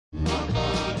Now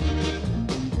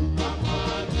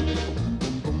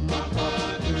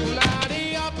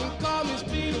they often call me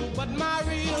Speedo, but my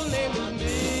real name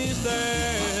is Mr.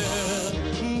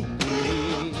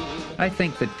 I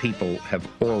think that people have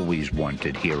always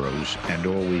wanted heroes and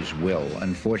always will.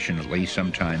 Unfortunately,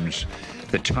 sometimes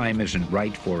the time isn't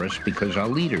right for us because our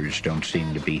leaders don't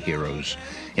seem to be heroes.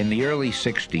 In the early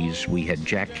 60s, we had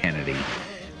Jack Kennedy,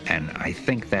 and I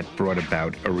think that brought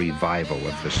about a revival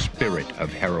of the spirit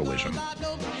of heroism.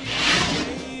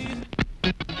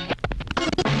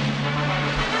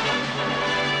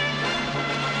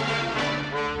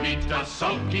 Meet a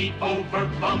sulky,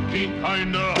 over-funky,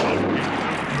 kinda hulky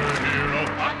superhero.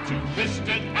 A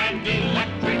two-fisted and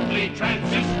electrically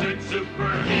transistored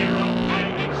superhero.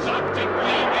 An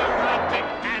exotically erotic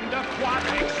and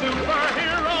aquatic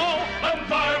superhero. The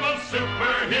Marvel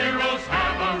superheroes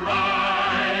have arrived.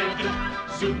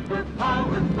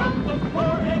 Superpowered from the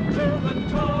forehead to the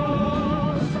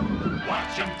toes.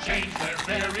 Watch them change their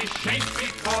very shape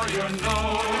before your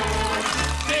nose.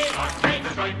 They are great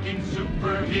striking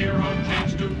superhero,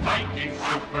 change to Viking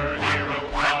superhero.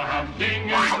 A humping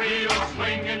and reel,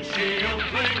 swinging shield,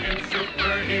 flinging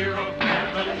superhero.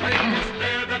 They're the latest,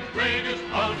 they're the greatest,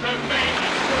 ultimate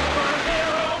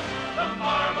superhero. The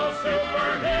Marvel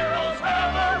superheroes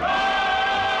have arrived.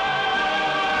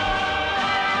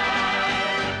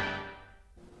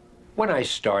 When I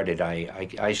started,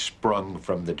 I sprung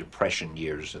from the Depression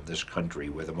years of this country,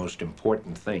 where the most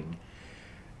important thing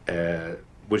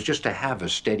was just to have a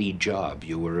steady job.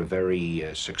 You were a very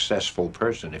successful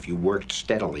person if you worked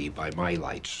steadily by my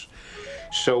lights.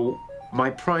 So my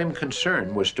prime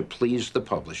concern was to please the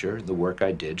publisher, the work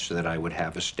I did, so that I would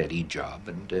have a steady job,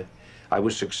 and I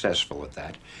was successful at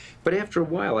that. But after a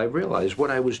while, I realized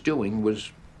what I was doing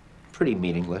was pretty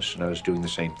meaningless, and I was doing the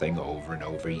same thing over and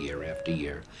over, year after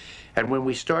year. And when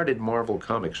we started Marvel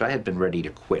Comics, I had been ready to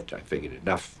quit. I figured,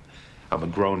 enough. I'm a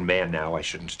grown man now, I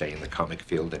shouldn't stay in the comic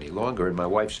field any longer. And my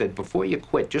wife said, before you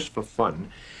quit, just for fun,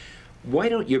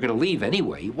 you're going to leave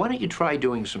anyway, why don't you try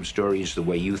doing some stories the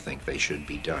way you think they should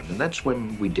be done? And that's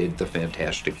when we did the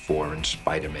Fantastic Four and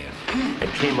Spider-Man,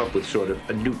 and came up with sort of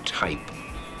a new type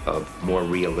of more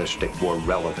realistic, more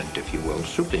relevant, if you will,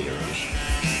 superheroes.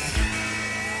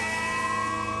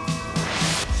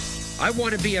 I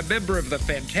want to be a member of the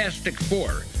Fantastic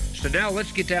Four, so now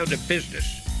let's get down to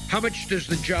business. How much does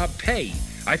the job pay?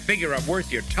 I figure I'm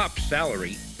worth your top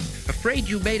salary. Afraid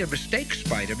you made a mistake,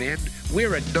 Spider-Man.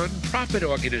 We're a non-profit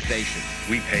organization.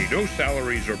 We pay no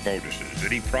salaries or bonuses.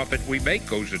 Any profit we make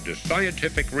goes into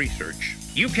scientific research.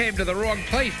 You came to the wrong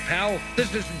place, pal.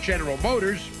 This isn't General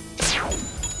Motors.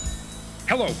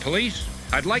 Hello, police.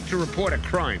 I'd like to report a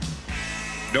crime.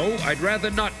 No, I'd rather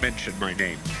not mention my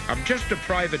name. I'm just a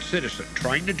private citizen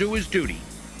trying to do his duty.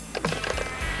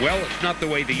 Well, it's not the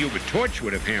way the Human Torch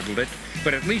would have handled it,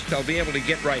 but at least I'll be able to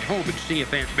get right home and see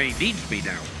if Aunt May needs me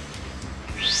now.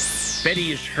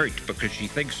 Betty is hurt because she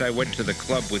thinks I went to the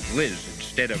club with Liz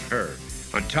instead of her.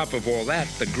 On top of all that,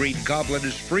 the Green Goblin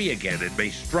is free again and may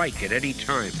strike at any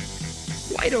time.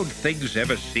 Why don't things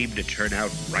ever seem to turn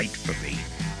out right for me?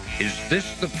 Is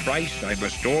this the price I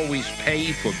must always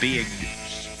pay for being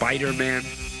Spider-Man?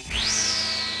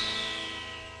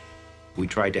 We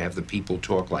tried to have the people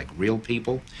talk like real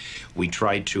people. We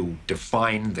tried to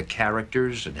define the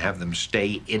characters and have them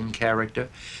stay in character.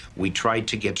 We tried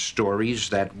to get stories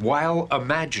that, while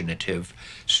imaginative,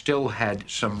 still had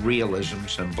some realism,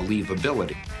 some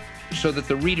believability, so that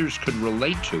the readers could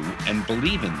relate to and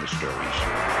believe in the stories.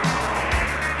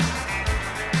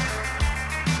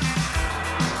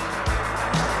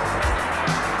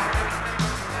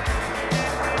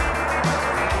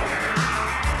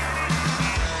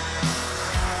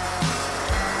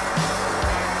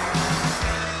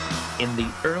 In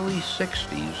the early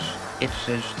 60s, it's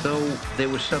as though there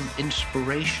was some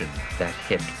inspiration that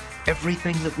hit.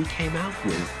 Everything that we came out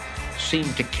with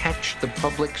seemed to catch the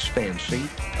public's fancy,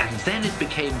 and then it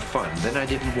became fun. Then I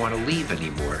didn't want to leave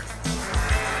anymore.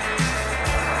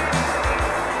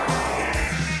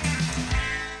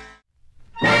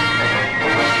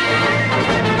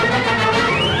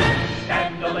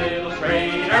 Stand a little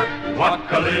straighter,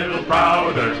 walk a little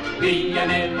prouder, be an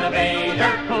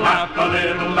innovator, laugh a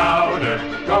little louder,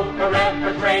 go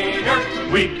forever greater,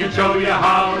 we can show you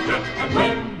how to, and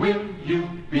when will you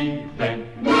be then?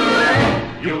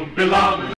 You'll belong